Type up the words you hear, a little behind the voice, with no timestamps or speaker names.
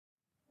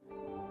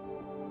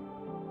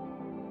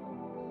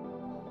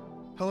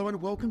Hello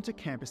and welcome to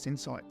Campus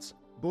Insights,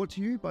 brought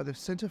to you by the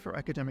Centre for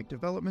Academic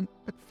Development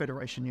at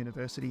Federation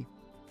University.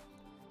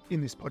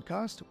 In this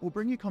podcast, we'll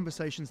bring you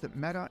conversations that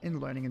matter in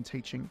learning and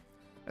teaching,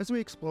 as we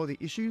explore the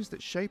issues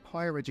that shape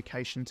higher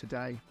education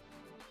today.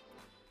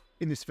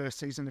 In this first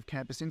season of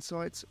Campus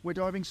Insights, we're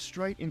diving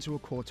straight into a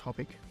core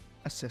topic,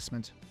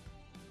 assessment.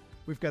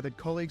 We've gathered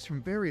colleagues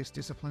from various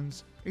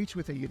disciplines, each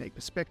with their unique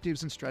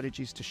perspectives and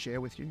strategies to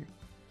share with you.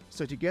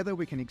 So together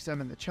we can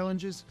examine the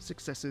challenges,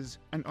 successes,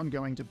 and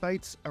ongoing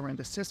debates around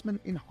assessment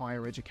in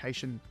higher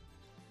education.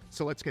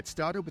 So let's get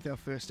started with our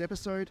first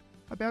episode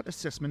about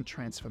assessment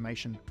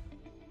transformation.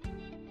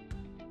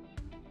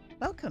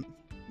 Welcome.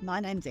 My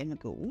name's Emma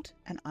Gould,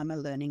 and I'm a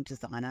learning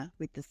designer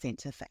with the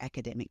Centre for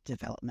Academic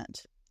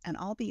Development, and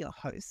I'll be your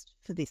host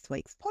for this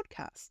week's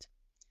podcast.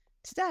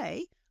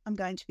 Today, I'm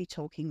going to be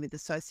talking with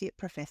Associate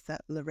Professor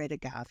Loretta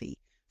Garvey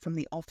from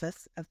the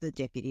Office of the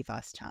Deputy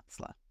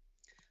Vice-Chancellor.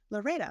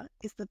 Loretta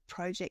is the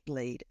Project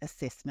Lead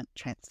Assessment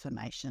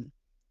Transformation.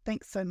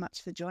 Thanks so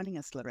much for joining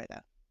us,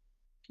 Loretta.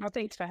 Oh,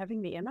 thanks for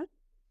having me, Emma.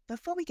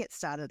 Before we get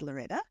started,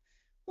 Loretta,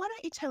 why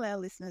don't you tell our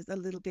listeners a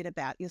little bit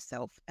about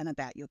yourself and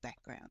about your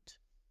background?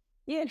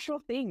 Yeah, sure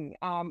thing.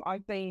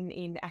 I've been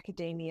in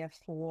academia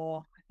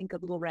for, I think, a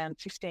little around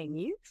 15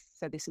 years.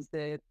 So this is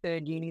the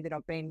third uni that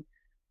I've been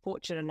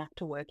fortunate enough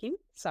to work in.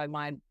 So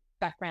my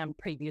background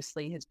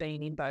previously has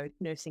been in both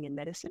nursing and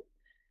medicine.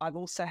 I've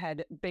also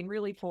been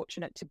really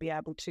fortunate to be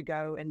able to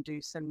go and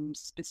do some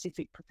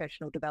specific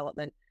professional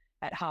development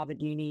at Harvard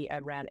Uni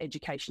around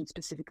education,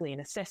 specifically in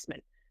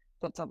assessment.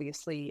 That's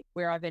obviously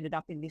where I've ended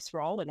up in this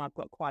role, and I've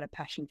got quite a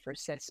passion for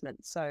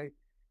assessment. So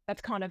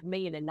that's kind of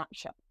me in a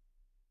nutshell.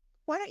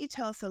 Why don't you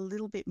tell us a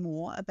little bit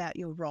more about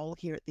your role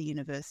here at the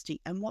university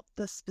and what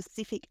the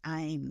specific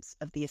aims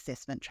of the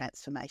Assessment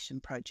Transformation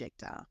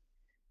Project are?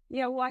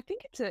 Yeah, well, I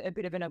think it's a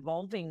bit of an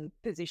evolving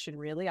position,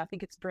 really. I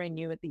think it's brand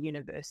new at the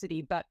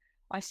university, but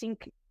I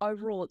think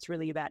overall it's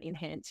really about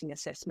enhancing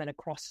assessment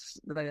across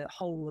the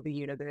whole of the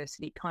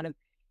university, kind of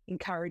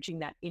encouraging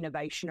that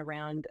innovation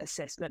around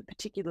assessment,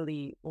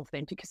 particularly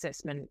authentic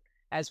assessment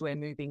as we're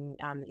moving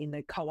in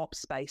the co-op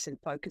space and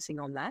focusing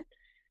on that.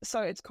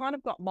 So it's kind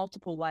of got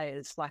multiple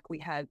layers.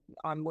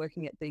 I'm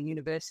working at the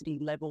university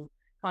level,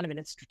 kind of in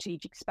a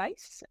strategic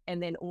space,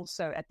 and then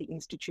also at the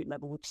institute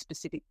level with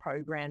specific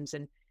programs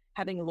and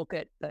having a look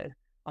at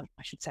I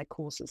should say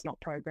courses, not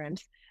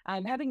programs,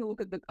 having a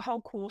look at the whole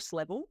course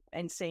level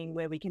and seeing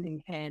where we can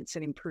enhance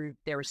and improve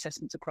their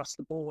assessments across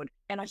the board.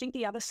 And I think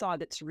the other side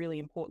that's really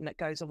important that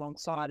goes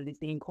alongside it is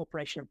the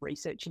incorporation of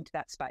research into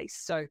that space,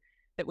 so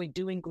that we're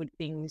doing good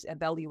things,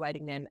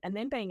 evaluating them, and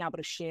then being able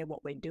to share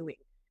what we're doing.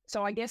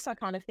 So I guess I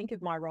kind of think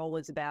of my role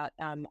as about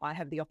I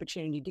have the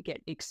opportunity to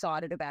get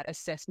excited about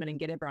assessment and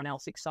get everyone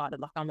else excited.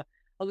 Like I'm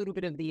a little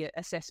bit of the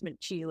assessment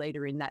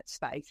cheerleader in that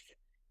space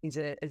is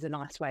a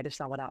nice way to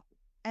sum it up.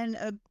 And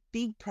a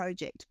big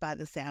project by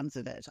the sounds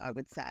of it, I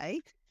would say.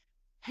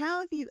 How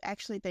have you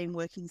actually been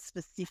working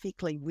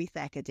specifically with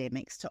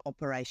academics to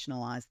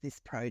operationalise this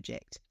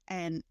project,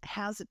 and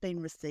how's it been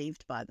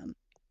received by them?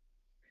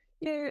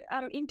 Yeah,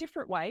 in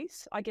different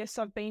ways. I guess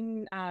I've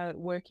been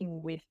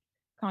working with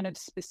kind of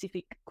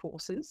specific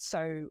courses.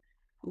 So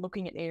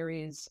looking at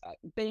areas,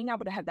 being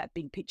able to have that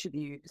big picture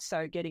view.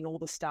 So getting all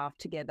the staff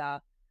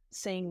together,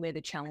 seeing where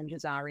the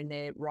challenges are in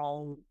their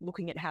role,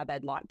 looking at how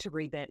they'd like to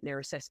revamp their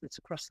assessments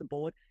across the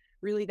board,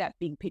 really that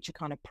big picture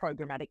kind of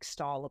programmatic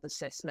style of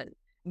assessment.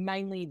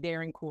 Mainly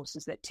they're in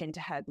courses that tend to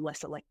have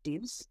less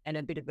electives and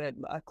a bit of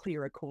a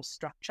clearer course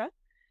structure.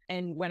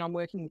 And when I'm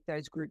working with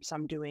those groups,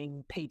 I'm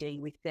doing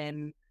PD with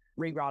them,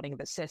 rewriting of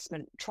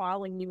assessment,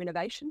 trialling new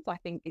innovations, I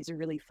think is a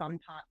really fun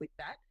part with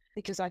that,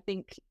 because I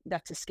think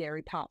that's a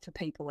scary part for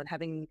people, and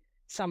having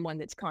someone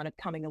that's kind of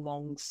coming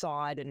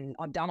alongside. And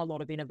I've done a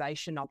lot of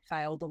innovation, I've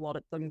failed a lot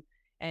at them,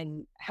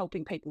 and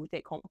helping people with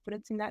their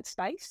confidence in that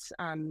space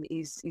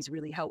is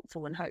really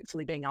helpful, and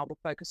hopefully being able to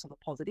focus on the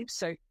positives.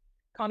 So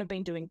kind of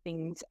been doing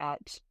things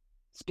at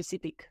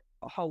specific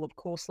whole of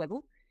course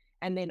level,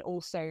 and then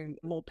also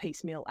more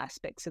piecemeal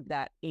aspects of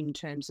that in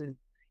terms of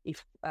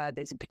if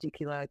there's a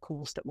particular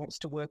course that wants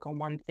to work on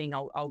one thing,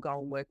 I'll go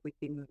and work with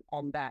them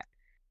on that.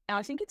 And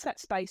I think it's that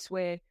space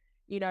where,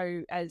 you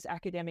know, as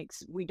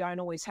academics, we don't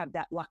always have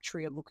that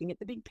luxury of looking at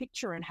the big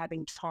picture and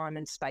having time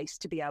and space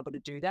to be able to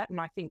do that. And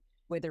I think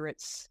whether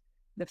it's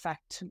the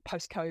fact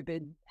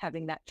post-COVID,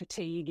 having that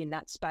fatigue in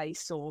that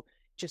space, or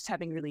just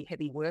having really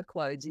heavy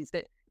workloads, is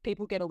that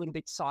people get a little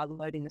bit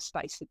siloed in the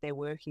space that they're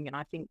working. And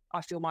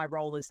I feel my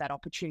role is that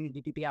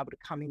opportunity to be able to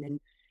come in and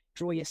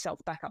draw yourself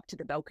back up to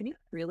the balcony,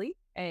 really,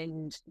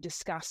 and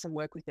discuss and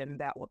work with them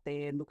about what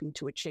they're looking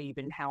to achieve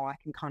and how I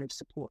can kind of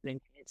support and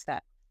enhance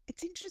that.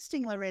 It's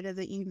interesting, Loretta,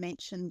 that you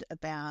mentioned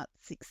about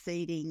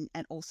succeeding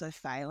and also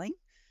failing.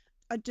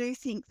 I do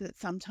think that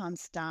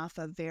sometimes staff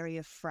are very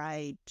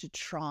afraid to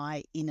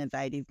try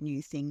innovative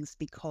new things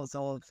because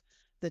of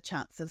the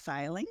chance of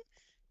failing.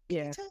 Yeah.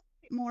 Can you tell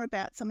a bit more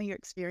about some of your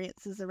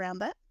experiences around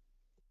that?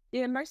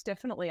 Yeah, most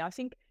definitely. I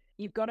think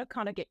you've got to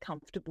kind of get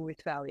comfortable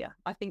with failure.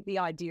 I think the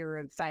idea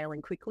of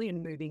failing quickly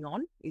and moving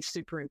on is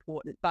super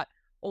important, but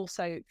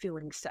also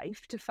feeling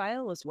safe to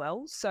fail as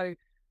well. So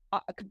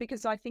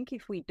because I think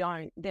if we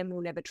don't, then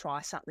we'll never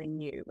try something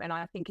new. And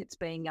I think it's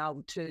being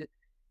able to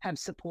have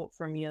support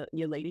from your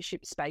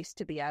leadership space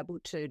to be able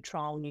to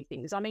trial new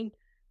things. I mean,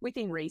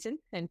 within reason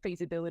and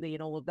feasibility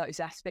and all of those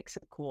aspects,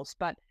 of course.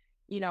 But,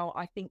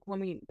 I think when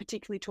we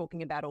particularly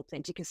talking about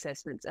authentic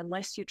assessments,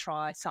 unless you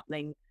try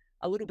something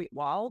a little bit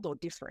wild or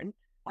different,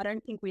 I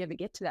don't think we ever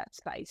get to that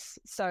space.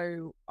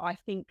 So I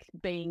think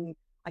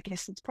I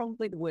guess it's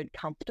probably the word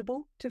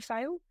comfortable to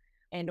fail,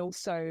 and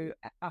also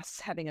us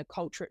having a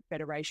culture at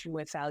Federation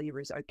where failure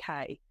is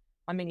okay.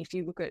 I mean, if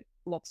you look at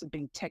lots of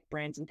big tech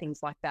brands and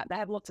things like that, they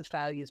have lots of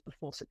failures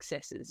before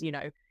successes,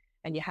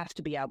 and you have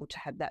to be able to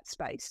have that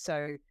space.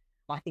 So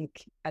I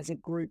think as a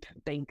group,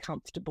 being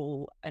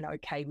comfortable and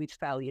okay with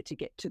failure to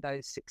get to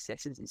those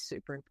successes is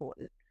super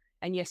important.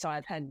 And yes,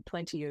 I've had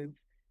plenty of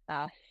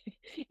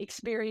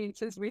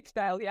experiences with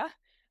failure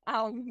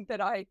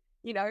that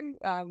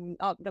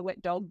the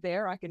wet dog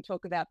there, I can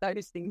talk about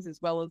those things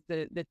as well as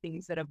the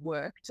things that have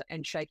worked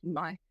and shaking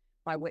my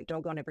wet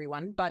dog on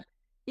everyone. But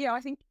yeah, I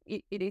think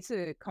it is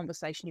a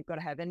conversation you've got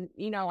to have. And,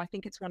 I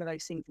think it's one of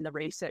those things in the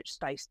research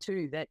space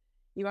too, that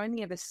you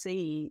only ever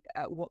see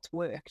what's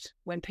worked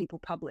when people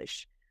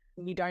publish.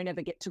 You don't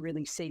ever get to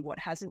really see what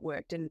hasn't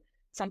worked. And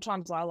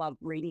sometimes I love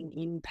reading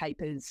in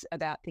papers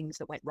about things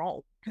that went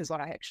wrong, because I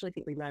actually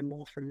think we learn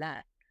more from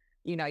that.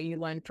 You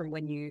learn from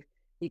when you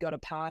got a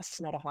pass,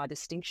 not a high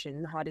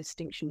distinction. High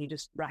distinction, you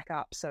just rack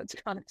up. So it's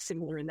kind of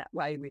similar in that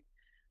way with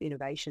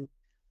innovation.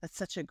 That's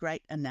such a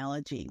great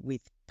analogy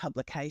with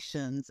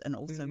publications and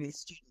also with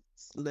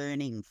students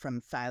learning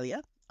from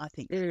failure. I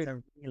think that's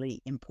a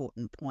really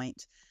important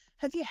point.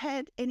 Have you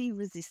had any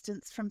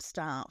resistance from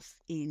staff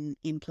in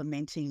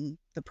implementing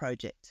the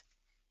project?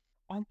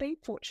 I've been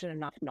fortunate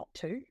enough not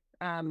to.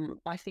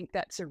 I think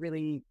I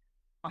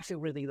feel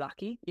really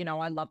lucky.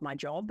 I love my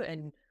job,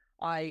 and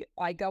I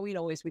go in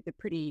always with a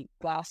pretty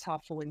glass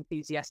half full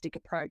enthusiastic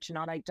approach, and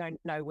I don't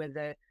know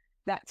whether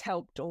that's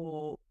helped,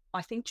 or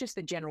I think just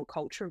the general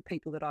culture of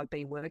people that I've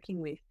been working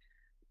with.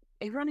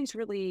 Everyone is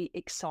really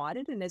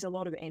excited, and there's a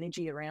lot of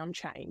energy around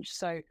change.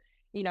 So,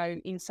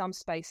 in some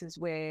spaces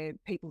where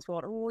people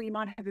thought, oh, you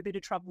might have a bit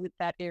of trouble with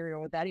that area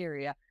or that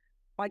area,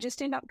 I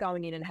just end up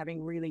going in and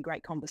having really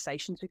great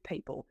conversations with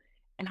people.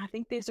 And I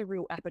think there's a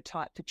real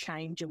appetite for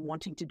change and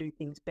wanting to do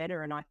things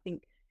better. And I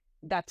think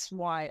that's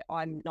why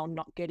I'm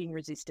not getting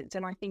resistance.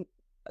 And I think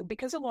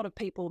because a lot of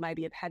people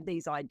maybe have had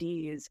these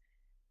ideas,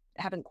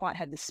 haven't quite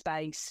had the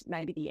space,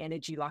 maybe the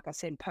energy, like I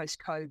said,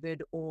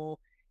 post-COVID, or,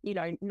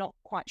 not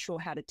quite sure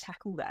how to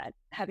tackle that,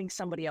 having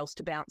somebody else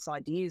to bounce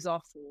ideas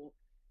off or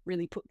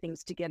really put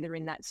things together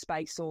in that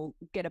space or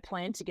get a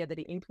plan together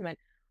to implement,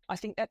 I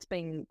think that's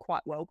been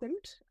quite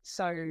welcomed.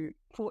 So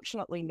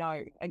fortunately,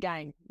 no.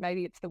 Again,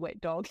 maybe it's the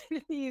wet dog,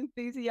 the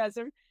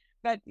enthusiasm,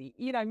 but,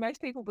 most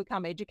people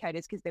become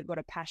educators because they've got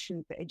a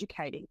passion for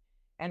educating.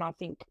 And I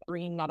think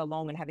bringing that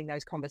along and having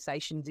those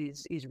conversations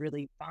is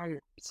really fun.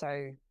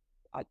 So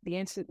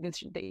the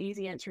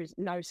easy answer is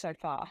no so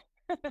far.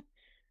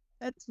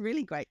 That's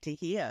really great to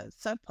hear.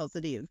 So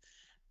positive.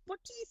 What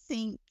do you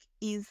think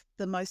is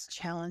the most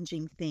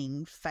challenging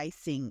thing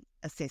facing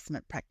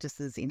assessment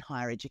practices in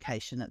higher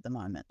education at the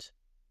moment?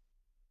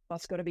 Well,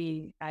 it's got to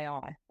be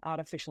AI,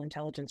 artificial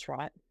intelligence,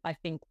 right? I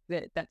think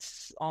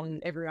that's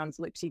on everyone's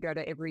lips. You go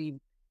to every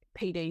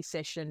PD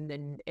session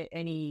and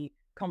any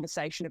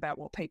conversation about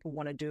what people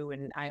want to do,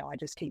 and AI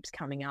just keeps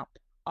coming up.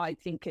 I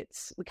think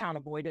we can't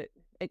avoid it.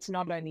 It's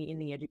not only in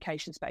the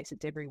education space,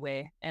 it's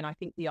everywhere. And I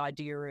think the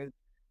idea of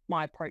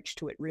my approach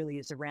to it really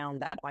is around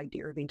that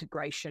idea of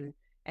integration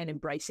and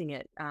embracing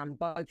it,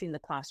 both in the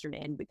classroom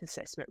and with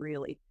assessment,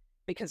 really.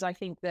 Because I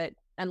think that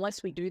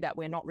unless we do that,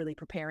 we're not really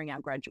preparing our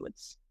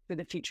graduates for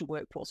the future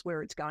workforce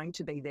where it's going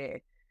to be there.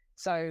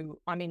 So,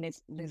 I mean,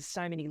 there's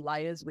so many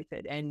layers with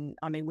it. And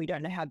I mean, we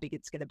don't know how big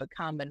it's going to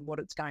become and what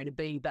it's going to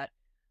be, but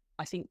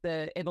I think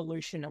the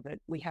evolution of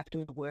it, we have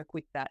to work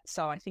with that.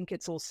 So I think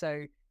it's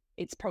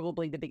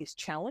probably the biggest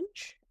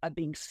challenge, a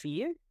big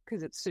fear,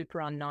 because it's super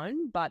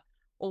unknown, but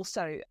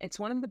also it's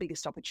one of the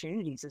biggest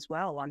opportunities as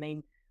well. I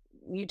mean,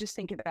 you just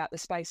think about the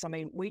space. I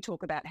mean, we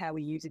talk about how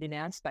we use it in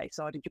our space.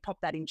 Oh, did you pop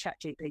that in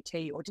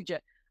ChatGPT, or did you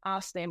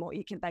ask them, or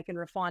they can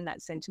refine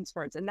that sentence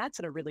for us? And that's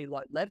at a really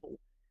low level.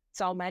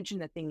 So I'll imagine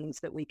the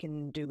things that we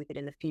can do with it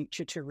in the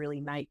future to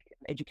really make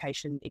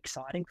education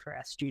exciting for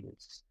our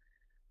students.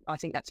 I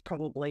think that's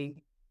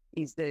probably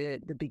is the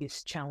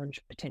biggest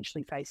challenge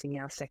potentially facing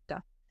our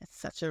sector. It's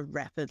such a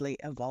rapidly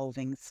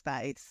evolving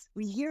space.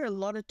 We hear a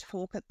lot of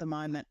talk at the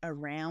moment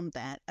around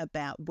that,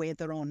 about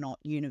whether or not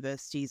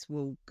universities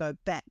will go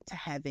back to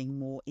having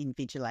more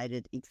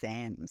invigilated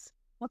exams.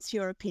 What's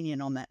your opinion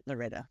on that,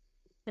 Loretta?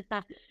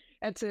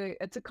 It's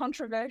a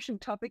controversial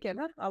topic,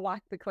 Emma. I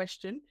like the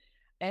question.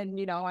 And,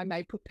 I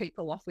may put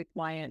people off with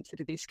my answer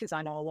to this because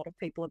I know a lot of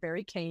people are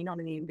very keen on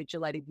the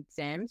invigilated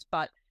exams,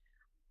 but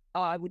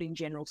I would in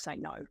general say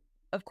no.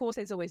 Of course,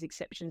 there's always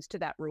exceptions to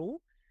that rule,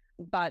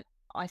 but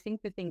I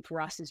think the thing for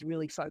us is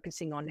really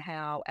focusing on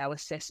how our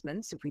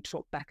assessments, if we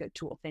talk back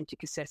to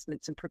authentic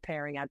assessments and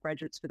preparing our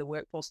graduates for the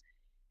workforce,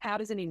 how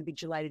does an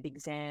invigilated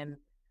exam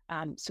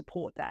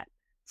support that?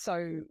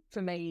 So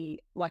for me,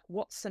 like,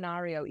 what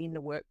scenario in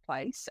the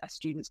workplace are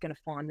students going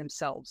to find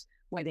themselves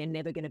where they're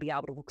never going to be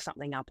able to look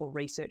something up or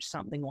research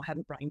something or have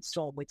a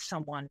brainstorm with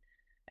someone?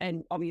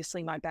 And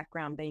obviously my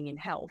background being in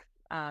health,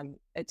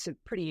 it's a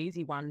pretty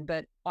easy one,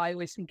 but I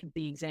always think of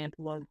the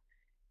example of,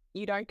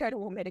 you don't go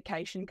to a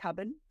medication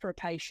cupboard for a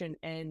patient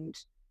and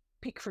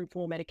pick from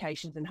 4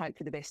 medications and hope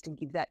for the best and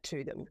give that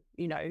to them.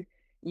 You know,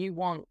 you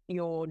want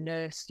your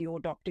nurse, your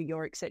doctor,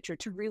 your et cetera,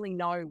 to really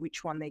know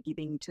which one they're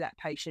giving to that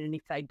patient. And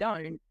if they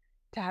don't,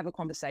 to have a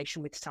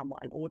conversation with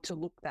someone or to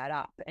look that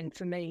up. And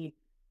for me,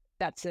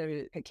 that's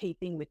a key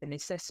thing with an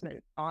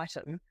assessment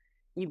item.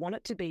 You want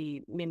it to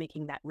be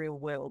mimicking that real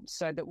world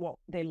so that what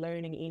they're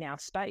learning in our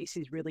space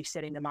is really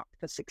setting them up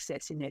for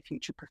success in their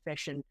future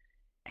profession.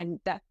 And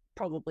that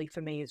probably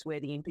for me is where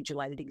the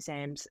invigilated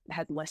exams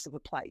had less of a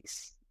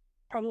place.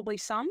 Probably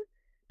some,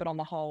 but on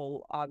the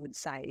whole, I would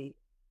say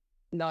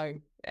no.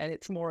 And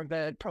it's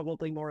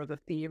probably more of a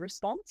fear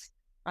response,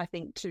 I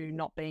think, to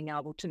not being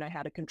able to know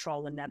how to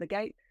control and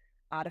navigate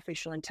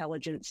artificial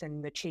intelligence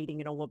and the cheating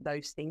and all of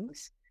those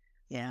things.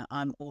 Yeah,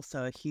 I'm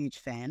also a huge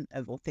fan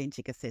of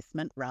authentic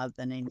assessment rather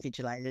than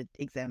invigilated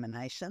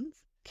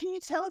examinations. Can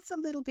you tell us a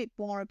little bit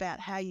more about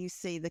how you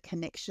see the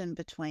connection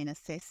between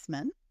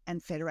assessment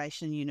and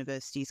Federation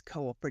University's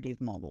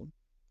cooperative model?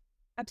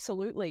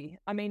 Absolutely.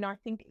 I mean, I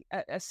think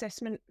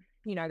assessment,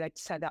 you know, they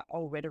say that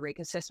old rhetoric,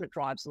 assessment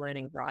drives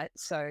learning, right?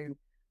 So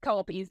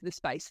co-op is the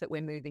space that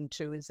we're moving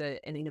to as an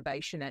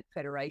innovation at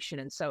Federation.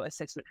 And so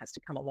assessment has to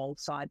come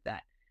alongside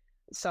that.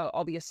 So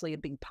obviously a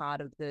big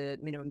part of the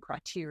minimum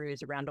criteria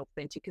is around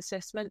authentic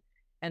assessment.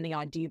 And the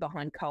idea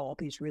behind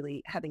co-op is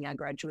really having our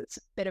graduates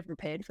better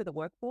prepared for the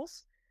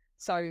workforce.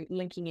 So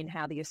linking in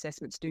how the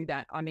assessments do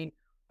that. I mean,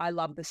 I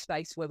love the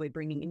space where we're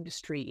bringing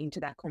industry into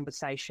that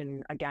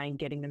conversation, again,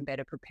 getting them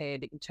better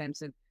prepared in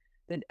terms of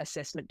the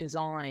assessment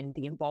design,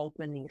 the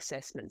involvement in the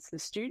assessments, the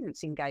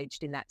students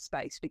engaged in that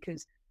space,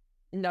 because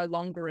no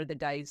longer are the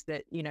days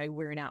that, you know,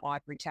 we're in our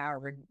ivory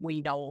tower and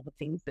we know all the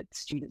things that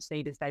students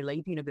need as they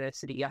leave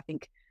university. I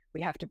think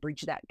we have to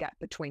bridge that gap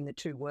between the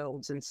two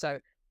worlds. And so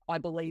I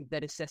believe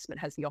that assessment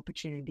has the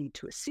opportunity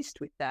to assist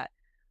with that,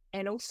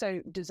 and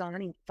also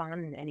designing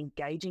fun and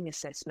engaging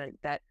assessment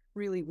that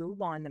really will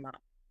line them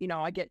up. You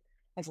know, I get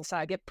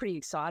pretty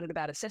excited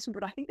about assessment,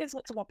 but I think there's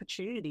lots of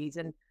opportunities.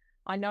 And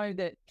I know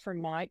that from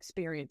my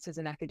experience as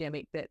an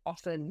academic that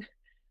often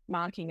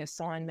marking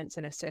assignments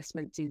and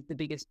assessments is the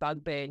biggest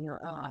bugbear. And you're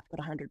like, oh, I've got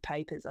 100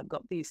 papers, I've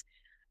got this.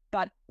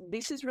 But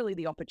this is really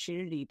the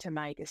opportunity to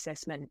make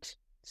assessment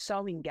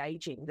so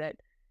engaging that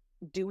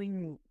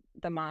doing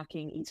the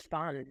marking is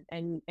fun,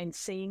 and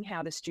seeing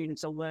how the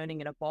students are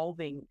learning and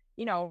evolving,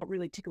 you know, it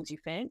really tickles your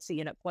fancy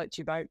and it floats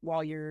your boat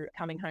while you're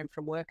coming home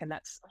from work. And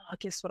that's,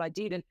 guess what I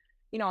did? And,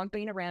 you know, I've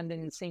been around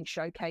and seen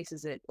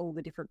showcases at all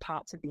the different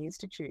parts of the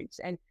institutes,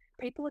 and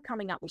people are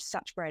coming up with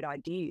such great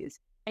ideas,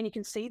 and you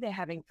can see they're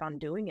having fun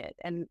doing it.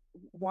 And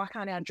why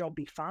can't our job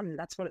be fun?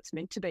 That's what it's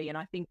meant to be. And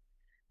I think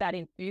that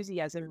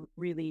enthusiasm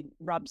really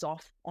rubs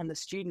off on the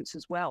students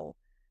as well.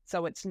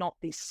 So it's not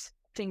this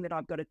thing that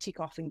I've got to tick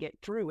off and get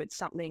through. It's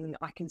something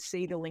I can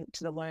see the link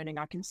to the learning.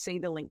 I can see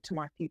the link to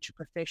my future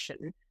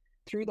profession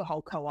through the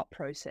whole co-op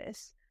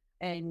process.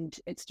 And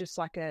it's just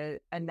like a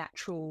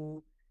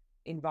natural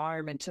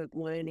environment of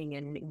learning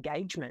and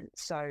engagement.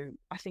 So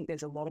I think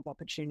there's a lot of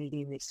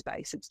opportunity in this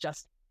space. It's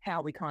just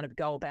how we kind of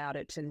go about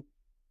it. And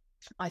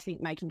I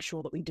think making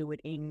sure that we do it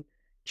in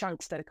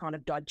chunks that are kind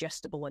of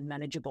digestible and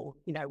manageable.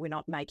 You know, we're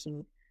not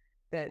making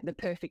the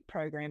perfect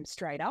program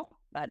straight up,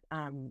 but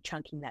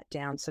chunking that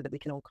down so that we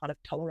can all kind of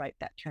tolerate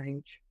that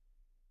change.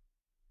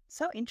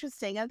 So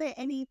interesting. Are there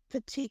any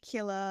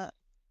particular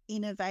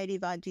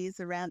innovative ideas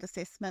around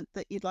assessment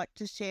that you'd like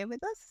to share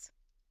with us?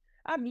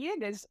 Yeah,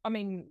 there's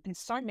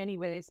so many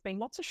where there's been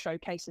lots of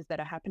showcases that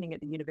are happening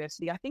at the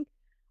university. I think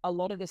a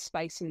lot of the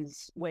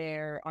spaces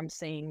where I'm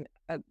seeing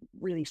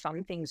really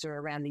fun things are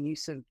around the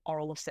use of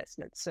oral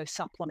assessments. So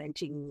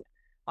supplementing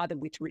either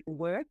with written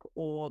work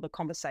or the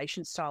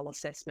conversation style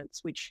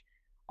assessments, which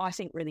I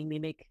think really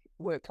mimic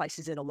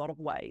workplaces in a lot of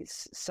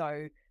ways.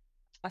 So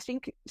I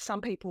think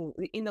some people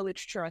in the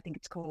literature, I think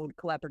it's called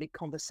collaborative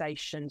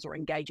conversations or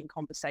engaging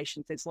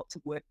conversations. There's lots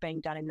of work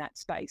being done in that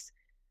space.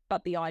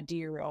 But the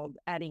idea of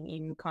adding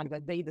in kind of a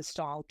Viva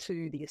style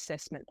to the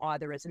assessment,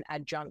 either as an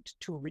adjunct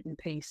to a written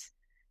piece,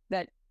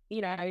 that,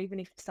 you know, even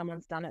if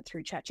someone's done it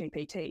through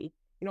ChatGPT,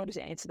 in order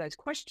to answer those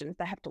questions,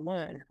 they have to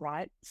learn,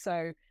 right?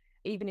 So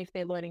even if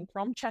they're learning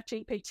from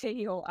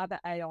ChatGPT or other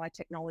AI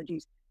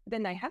technologies,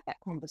 then they have that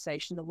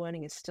conversation, the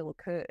learning has still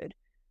occurred.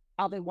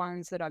 Other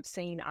ones that I've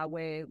seen are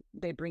where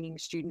they're bringing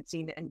students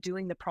in and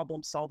doing the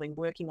problem solving,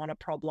 working on a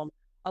problem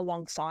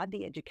alongside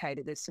the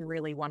educator. There's some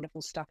really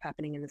wonderful stuff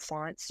happening in the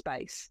science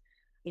space.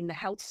 In the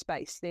health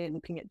space, they're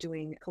looking at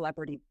doing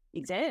collaborative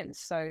exams.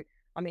 So,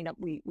 I mean,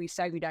 we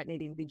say we don't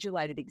need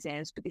invigilated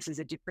exams, but this is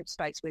a different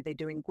space where they're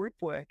doing group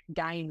work,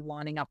 again,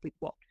 lining up with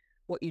what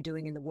you're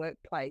doing in the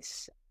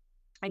workplace.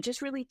 And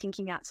just really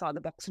thinking outside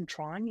the box and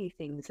trying new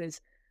things.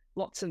 There's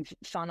lots of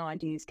fun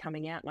ideas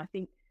coming out. And I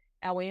think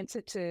our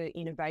answer to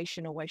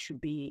innovation always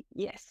should be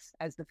yes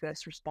as the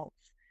first response,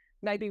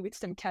 maybe with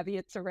some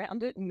caveats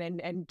around it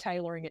and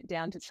tailoring it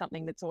down to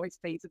something that's always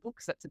feasible,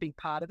 because that's a big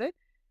part of it.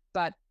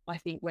 But I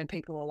think when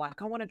people are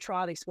like, I want to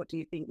try this, what do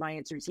you think? My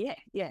answer is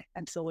yeah,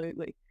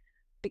 absolutely.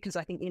 Because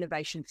I think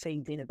innovation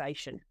feeds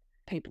innovation.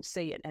 People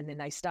see it and then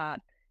they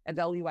start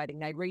evaluating,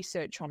 they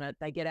research on it,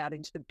 they get out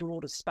into the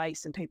broader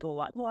space and people are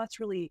like, well, that's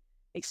really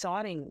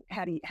exciting.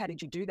 How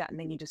did you do that? And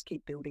then you just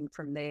keep building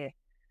from there.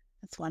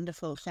 That's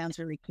wonderful. Sounds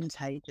very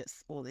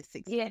contagious, all this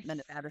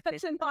excitement about it.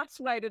 That's a nice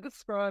way to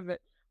describe it.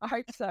 I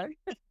hope so.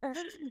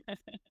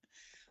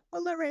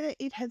 Well, Loretta,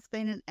 it has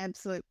been an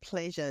absolute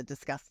pleasure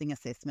discussing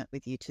assessment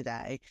with you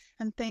today.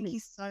 And thank you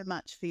so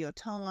much for your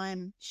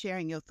time,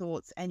 sharing your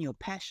thoughts and your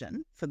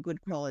passion for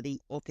good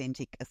quality,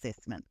 authentic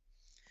assessment.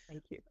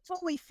 Thank you. Before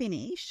we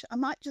finish, I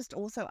might just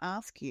also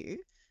ask you,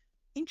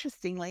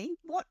 interestingly,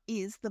 what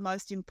is the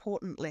most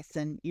important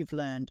lesson you've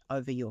learned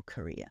over your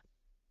career?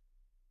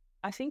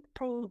 I think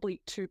probably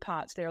two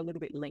parts, they're a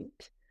little bit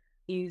linked,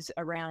 is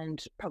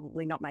around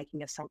probably not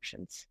making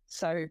assumptions.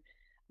 So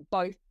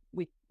both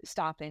with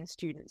staff and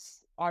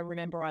students. I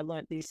remember I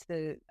learnt this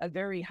a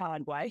very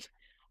hard way.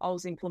 I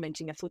was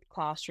implementing a flipped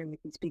classroom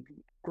with this big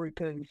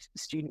group of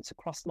students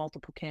across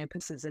multiple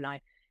campuses, and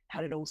I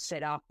had it all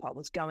set up. I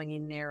was going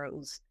in there, it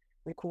was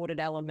recorded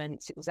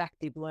elements, it was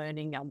active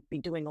learning. I'd be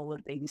doing all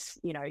of these,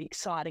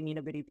 exciting,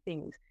 innovative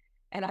things.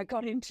 And I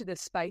got into the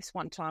space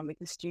one time with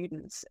the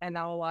students and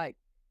they were like,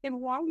 Emma,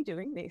 why are we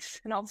doing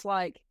this? And I was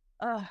like,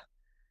 oh,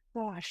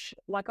 gosh,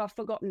 like I've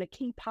forgotten a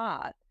key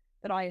part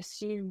that I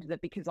assumed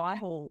that because I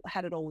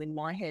had it all in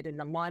my head and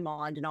in my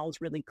mind and I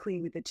was really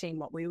clear with the team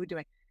what we were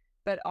doing,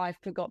 but I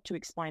forgot to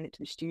explain it to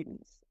the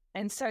students.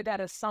 And so that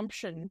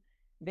assumption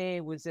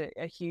there was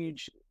a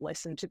huge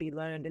lesson to be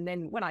learned. And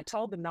then when I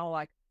told them, they were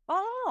like,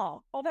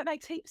 oh, that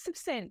makes heaps of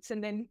sense.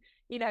 And then,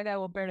 they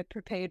were better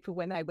prepared for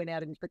when they went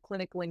out into the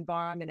clinical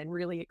environment and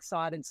really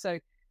excited. So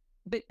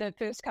but the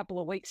first couple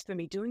of weeks for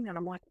me doing that,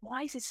 I'm like,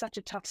 why is this such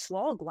a tough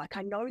slog? Like,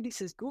 I know this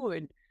is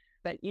good,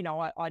 but,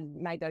 I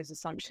made those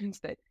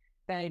assumptions that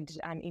they'd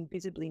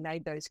invisibly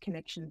made those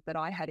connections that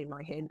I had in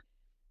my head.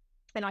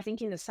 And I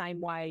think in the same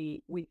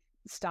way with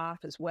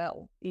staff as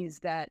well, is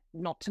that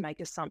not to make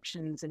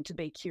assumptions and to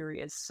be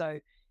curious. So,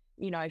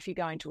 if you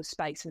go into a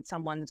space and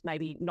someone's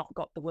maybe not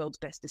got the world's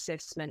best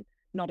assessment,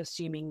 not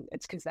assuming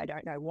it's because they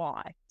don't know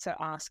why. So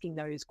asking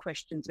those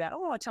questions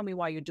about, tell me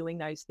why you're doing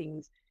those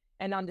things,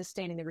 and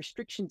understanding the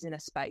restrictions in a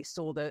space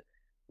or the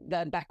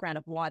background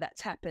of why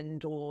that's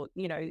happened, or,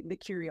 the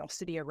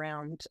curiosity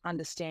around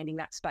understanding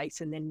that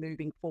space and then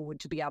moving forward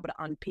to be able to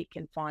unpick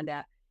and find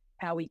out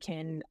how we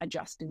can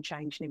adjust and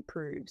change and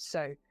improve.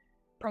 So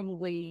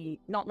probably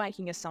not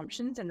making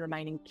assumptions and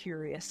remaining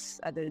curious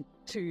are the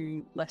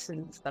two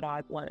lessons that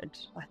I've learned,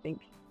 I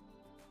think.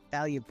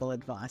 Valuable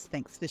advice.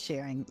 Thanks for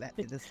sharing that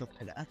with us,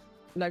 Loretta.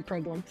 No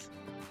problems.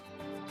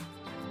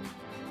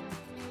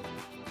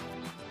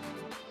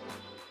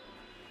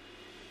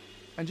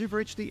 And you've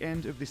reached the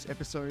end of this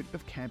episode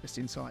of Campus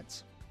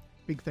Insights.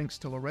 Big thanks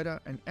to Loretta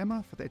and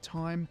Emma for their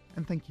time,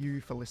 and thank you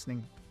for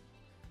listening.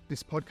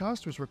 This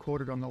podcast was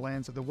recorded on the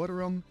lands of the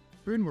Wadawurrung,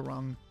 Boon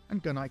Wurrung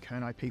and Gunai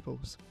Kurnai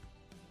peoples.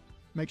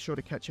 Make sure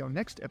to catch our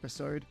next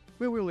episode,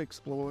 where we'll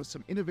explore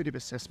some innovative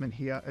assessment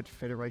here at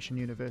Federation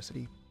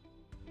University.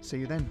 See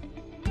you then.